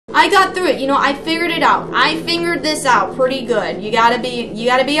I got through it. You know, I figured it out. I figured this out pretty good. You gotta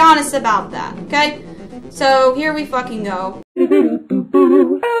be honest about that, okay? So, here we fucking go.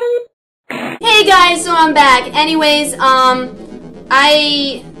 Hey guys, so I'm back. Anyways, I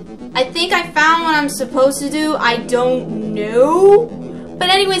think I found what I'm supposed to do. I don't know. But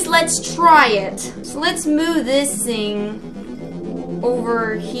anyways, let's try it. So let's move this thing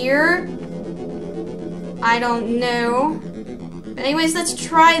over here. I don't know. But anyways, let's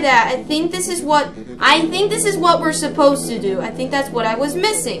try that. I think this is what we're supposed to do. I think that's what I was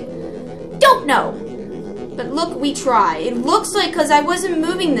missing. Don't know. But look, we try. It looks like, because I wasn't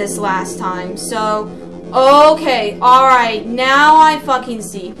moving this last time, so... Okay, alright, now I fucking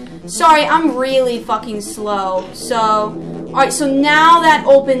see. Sorry, I'm really fucking slow, so... Alright, so now that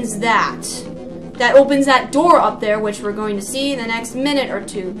opens that. That opens that door up there, which we're going to see in the next minute or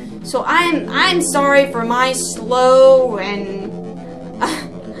two. So I'm sorry for my slow and...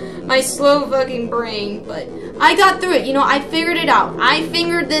 my slow fucking brain, but... I got through it. You know, I figured it out. I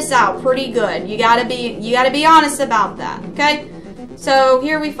figured this out pretty good. You gotta be honest about that, okay? So,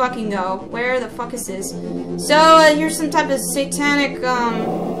 here we fucking go. Where the fuck is this? So, here's some type of satanic,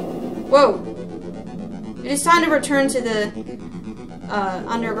 whoa. It is time to return to the,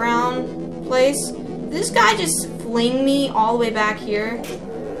 underground place. Did this guy just fling me all the way back here?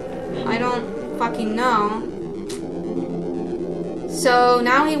 I don't fucking know. So,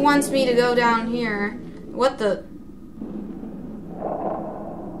 now he wants me to go down here. What the?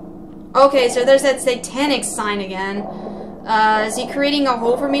 Okay, so there's that satanic sign again. Is he creating a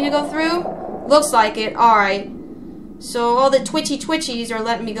hole for me to go through? Looks like it. Alright. So all the twitchies are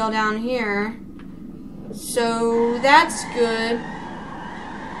letting me go down here. So that's good.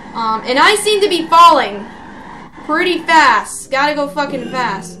 And I seem to be falling pretty fast. Gotta go fucking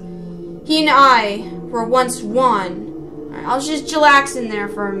fast. He and I were once one. Alright, I'll just chillax in there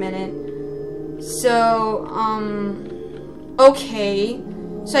for a minute. So, okay.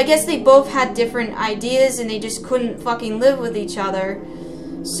 So I guess they both had different ideas and they just couldn't fucking live with each other.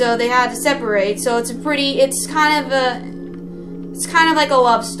 So they had to separate. So it's kind of like a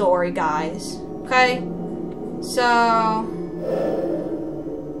love story, guys. Okay? So,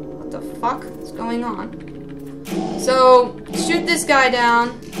 what the fuck is going on? So, shoot this guy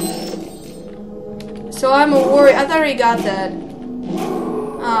down. So I'm a warrior. I thought he got that.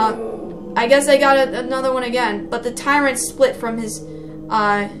 I guess I got another one again, but the tyrant split from his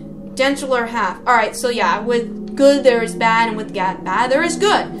dentular half. Alright, so yeah, with good there is bad, and with bad there is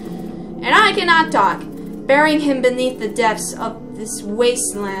good. And I cannot talk, burying him beneath the depths of this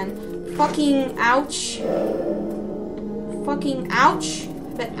wasteland. Fucking ouch. Fucking ouch.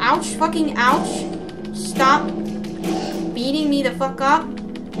 But ouch, fucking ouch. Stop beating me the fuck up.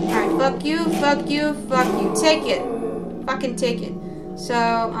 Alright, fuck you, fuck you, fuck you. Take it. Fucking take it. So,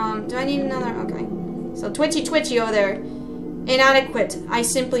 do I need another? Okay. So, twitchy over there. Inadequate. I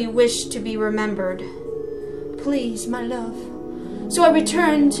simply wish to be remembered. Please, my love. So I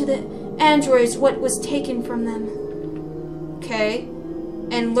returned to the androids what was taken from them. Okay.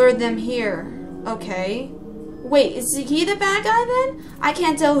 And lured them here. Okay. Wait, is he the bad guy then? I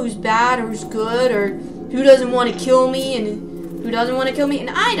can't tell who's bad or who's good or who doesn't want to kill me and who doesn't want to kill me. And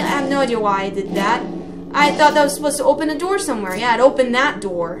I have no idea why I did that. I thought that was supposed to open a door somewhere. Yeah, it opened that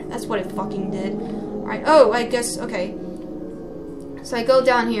door. That's what it fucking did. Alright, oh, I guess, okay. So I go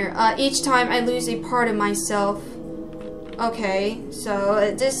down here. Each time I lose a part of myself. Okay,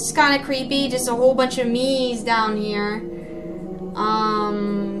 so this is kind of creepy. Just a whole bunch of me's down here.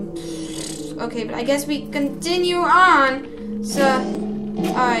 Okay, but I guess we continue on. So,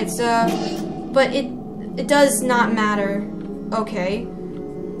 alright, so, but it does not matter. Okay,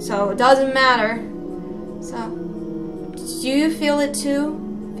 so it doesn't matter. So, do you feel it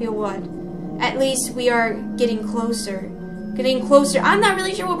too? Feel what? At least we are getting closer. Getting closer. I'm not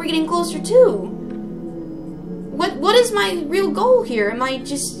really sure what we're getting closer to. What is my real goal here? Am I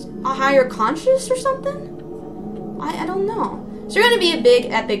just a higher conscious or something? I don't know. Is there gonna be a big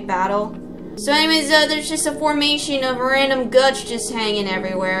epic battle? So anyways, there's just a formation of random guts just hanging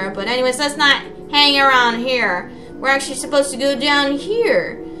everywhere. But anyways, let's not hang around here. We're actually supposed to go down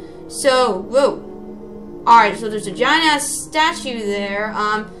here. So, whoa. Alright, so there's a giant-ass statue there.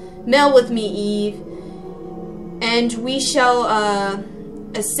 Melt with me, Eve. And we shall,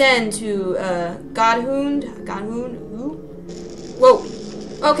 ascend to, Godhound? Godhound? Who? Whoa.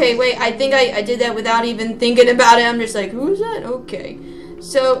 Okay, wait, I think I did that without even thinking about it. I'm just like, who's that? Okay.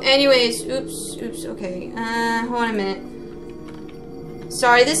 So, anyways, oops, okay. Hold on a minute.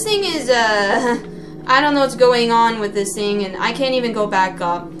 Sorry, this thing is, I don't know what's going on with this thing, and I can't even go back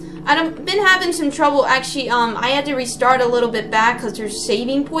up. I've been having some trouble, actually. I had to restart a little bit back because there's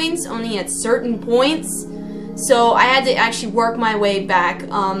saving points only at certain points. So I had to actually work my way back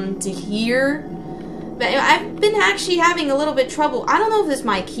to here. But I've been actually having a little bit trouble. I don't know if it's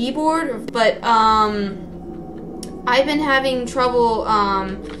my keyboard, but I've been having trouble.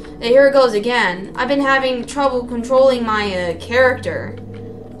 Here it goes again. I've been having trouble controlling my character.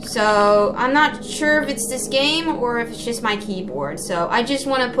 So I'm not sure if it's this game or if it's just my keyboard. So I just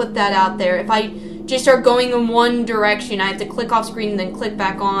want to put that out there. If I just start going in one direction, I have to click off screen and then click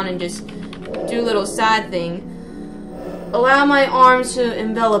back on and just do a little side thing. Allow my arms to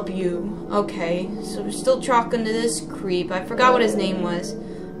envelop you. Okay, so we're still talking to this creep. I forgot what his name was.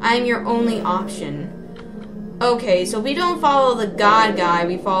 I am your only option. Okay, so we don't follow the God guy,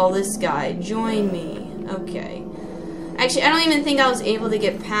 we follow this guy. Join me. Okay. Actually, I don't even think I was able to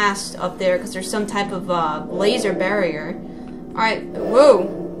get past up there because there's some type of laser barrier. Alright,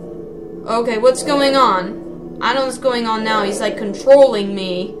 whoa. Okay, what's going on? I know what's going on now. He's like controlling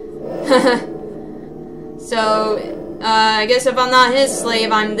me. So, I guess if I'm not his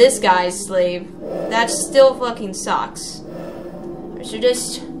slave, I'm this guy's slave. That still fucking sucks. I should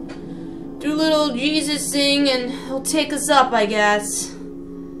just do a little Jesus thing and he'll take us up, I guess.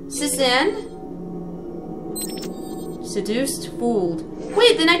 Is this end? Seduced, fooled.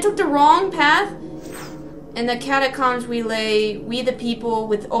 Wait, then I took the wrong path? In the catacombs we lay, we the people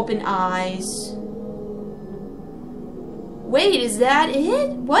with open eyes. Wait, is that it?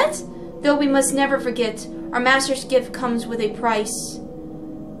 What? Though we must never forget, our master's gift comes with a price.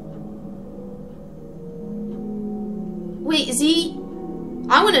 Wait, is he...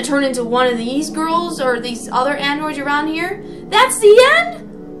 I'm gonna turn into one of these girls or these other androids around here? That's the end?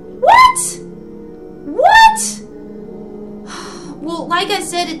 What? What? Well, like I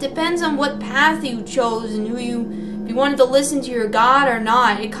said, it depends on what path you chose and if you wanted to listen to your God or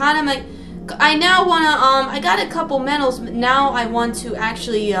not. It kind of like, I now want to, I got a couple medals, but now I want to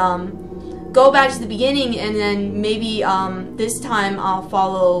actually, go back to the beginning and then maybe, this time I'll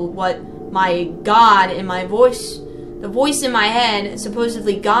follow what my God in my voice, the voice in my head,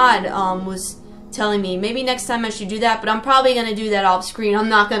 supposedly God, was telling me. Maybe next time I should do that, but I'm probably going to do that off screen. I'm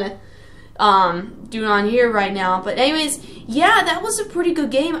not going to do it on here right now. But anyways, yeah, that was a pretty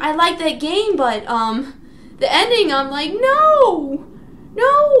good game. I like that game, but the ending, I'm like, no,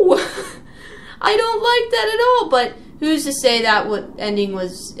 I don't like that at all. But who's to say that what ending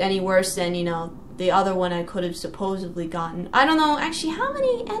was any worse than, you know, the other one I could have supposedly gotten? I don't know actually how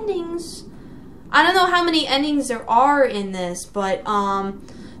many endings. I don't know how many endings there are in this, but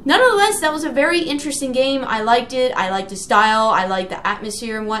nonetheless, that was a very interesting game. I liked it. I liked the style. I liked the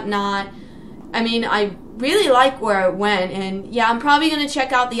atmosphere and whatnot. I mean, I really like where it went, and yeah, I'm probably going to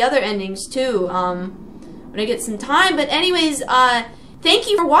check out the other endings too when I get some time. But anyways, thank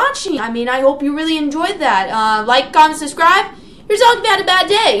you for watching. I mean, I hope you really enjoyed that. Like, comment, subscribe. Here's all about a bad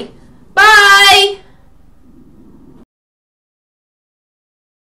day.